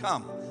right now.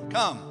 Come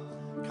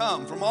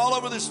from all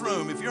over this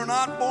room. If you're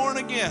not born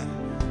again,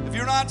 if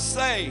you're not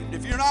saved,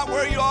 if you're not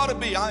where you ought to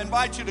be, I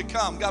invite you to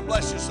come. God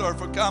bless you, sir,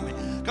 for coming.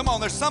 Come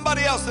on, there's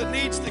somebody else that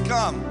needs to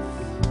come.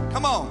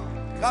 Come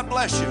on, God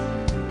bless you.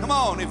 Come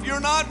on, if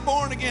you're not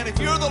born again, if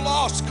you're the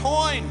lost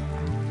coin,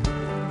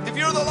 if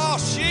you're the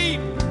lost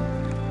sheep,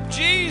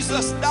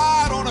 Jesus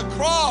died on a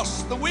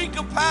cross the week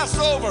of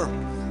Passover.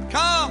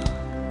 Come.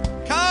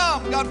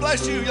 God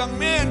bless you, young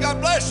men.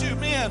 God bless you,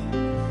 men.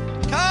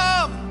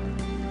 Come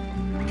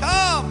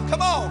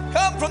on.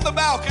 Come from the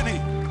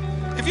balcony.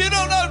 If you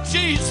don't know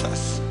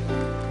Jesus,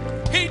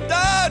 He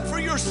died for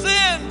your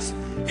sins.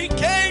 He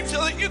came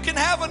so that you can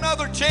have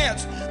another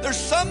chance. There's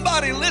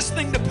somebody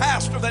listening to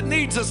Pastor that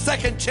needs a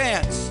second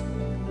chance.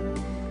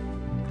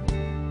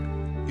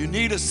 You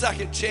need a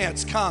second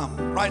chance.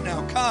 Come right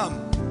now.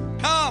 Come.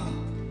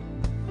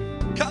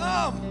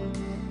 God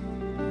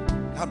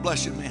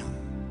bless you, man.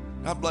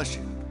 God bless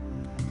you.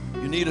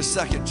 You need a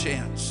second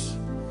chance.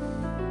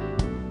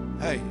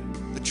 Hey,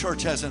 the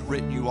church hasn't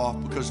written you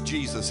off because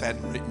Jesus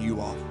hadn't written you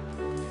off.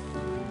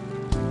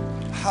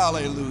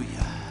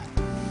 Hallelujah.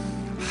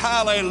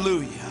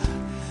 Hallelujah.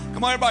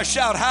 Come on, everybody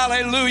shout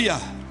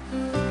hallelujah.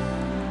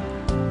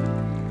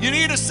 You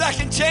need a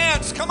second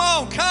chance. Come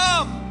on,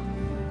 come.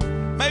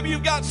 Maybe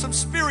you've got some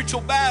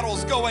spiritual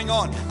battles going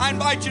on. I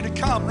invite you to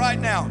come right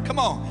now. Come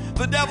on.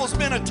 The devil's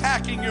been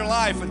attacking your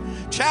life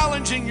and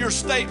challenging your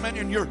statement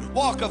and your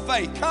walk of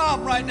faith.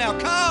 Come right now.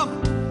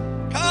 Come.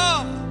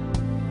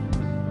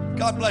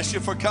 God bless you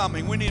for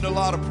coming. We need a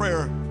lot of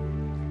prayer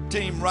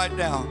team right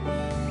now.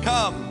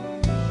 Come.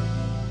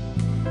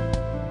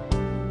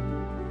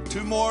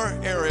 2 more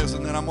areas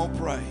and then I'm going to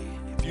pray.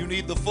 If you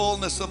need the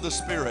fullness of the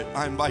Spirit,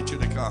 I invite you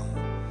to come.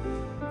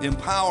 The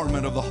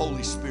empowerment of the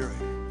Holy Spirit.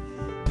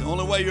 The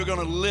only way you're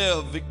going to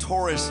live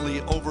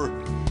victoriously over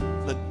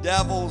the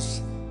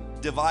devil's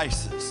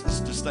devices is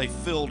to stay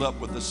filled up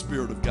with the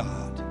Spirit of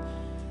God.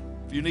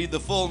 If you need the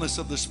fullness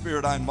of the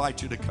Spirit, I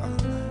invite you to come.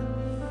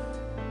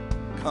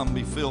 Come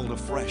be filled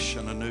afresh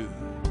and anew.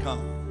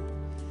 Come.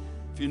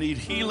 If you need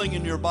healing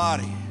in your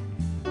body,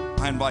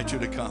 I invite you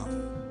to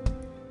come.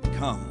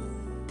 Come.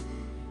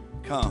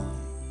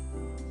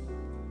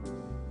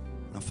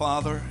 Now,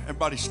 Father,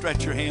 everybody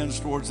stretch your hands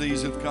towards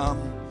these who've come.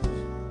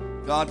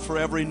 God, for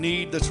every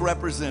need that's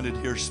represented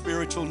here,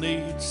 spiritual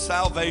needs,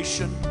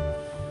 salvation,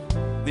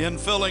 the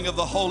infilling of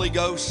the Holy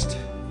Ghost,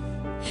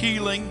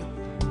 healing.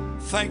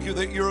 Thank you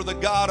that you're the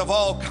God of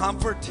all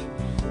comfort.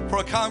 For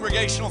a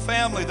congregational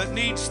family that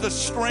needs the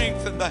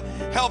strength and the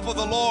help of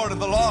the Lord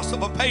and the loss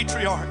of a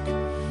patriarch,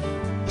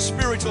 the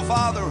spiritual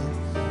father,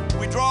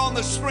 we draw on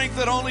the strength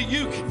that only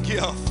you can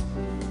give.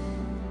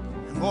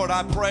 And Lord,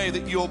 I pray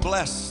that you'll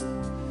bless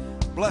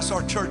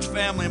our church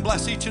family and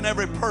bless each and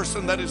every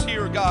person that is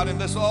here, God, in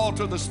this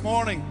altar this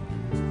morning.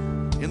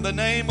 In the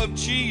name of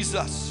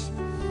Jesus,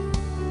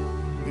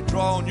 we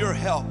draw on your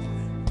help.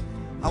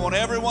 I want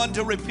everyone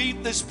to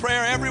repeat this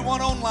prayer.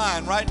 Everyone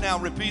online right now,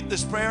 repeat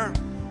this prayer.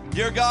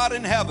 Dear God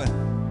in heaven,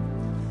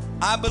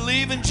 I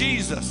believe in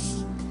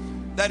Jesus,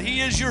 that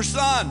He is your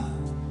Son,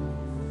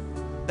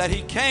 that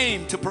He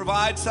came to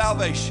provide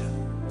salvation.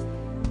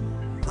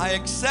 I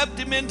accept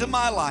Him into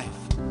my life.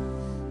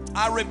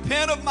 I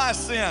repent of my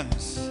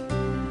sins.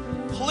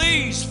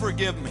 Please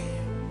forgive me.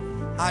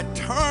 I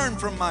turn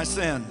from my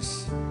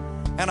sins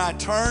and I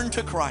turn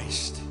to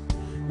Christ.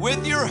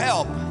 With your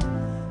help,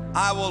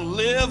 I will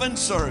live and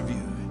serve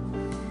you.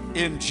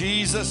 In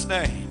Jesus'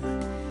 name,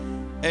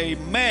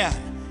 amen.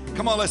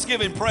 Come on, let's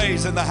give Him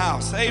praise in the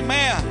house.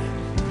 Amen.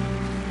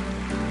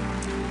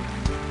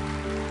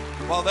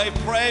 While they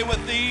pray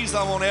with these,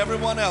 I want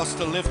everyone else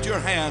to lift your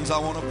hands. I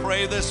want to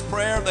pray this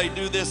prayer. They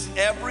do this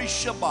every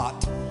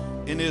Shabbat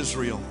in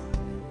Israel.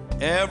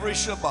 Every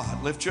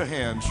Shabbat, lift your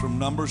hands from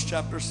Numbers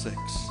chapter 6.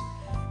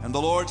 And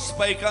the Lord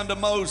spake unto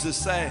Moses,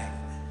 saying,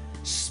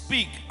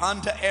 Speak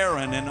unto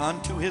Aaron and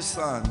unto his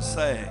sons,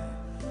 saying,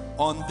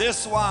 On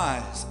this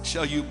wise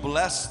shall you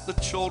bless the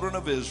children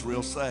of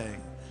Israel, saying,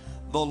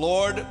 The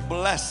Lord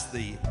bless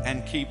thee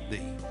and keep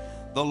thee.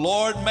 The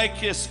Lord make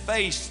His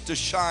face to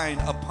shine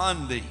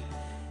upon thee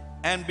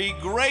and be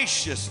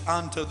gracious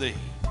unto thee.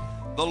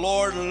 The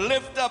Lord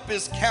lift up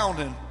His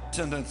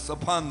countenance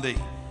upon thee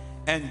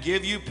and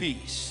give you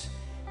peace.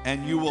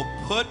 And you will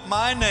put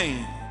my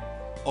name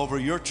over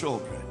your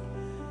children,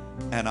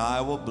 and I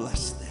will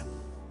bless them.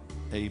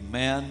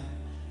 Amen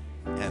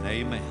and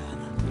amen.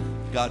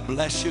 God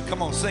bless you.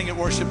 Come on, sing it,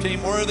 worship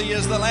team. Worthy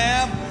is the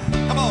Lamb.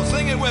 Come on,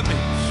 sing it with me.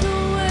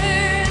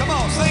 Come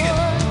on, sing it.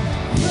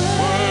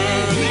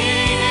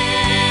 Worthy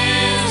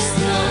is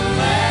the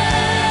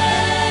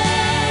Lamb.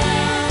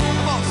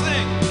 Come on,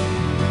 sing.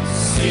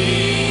 Sing.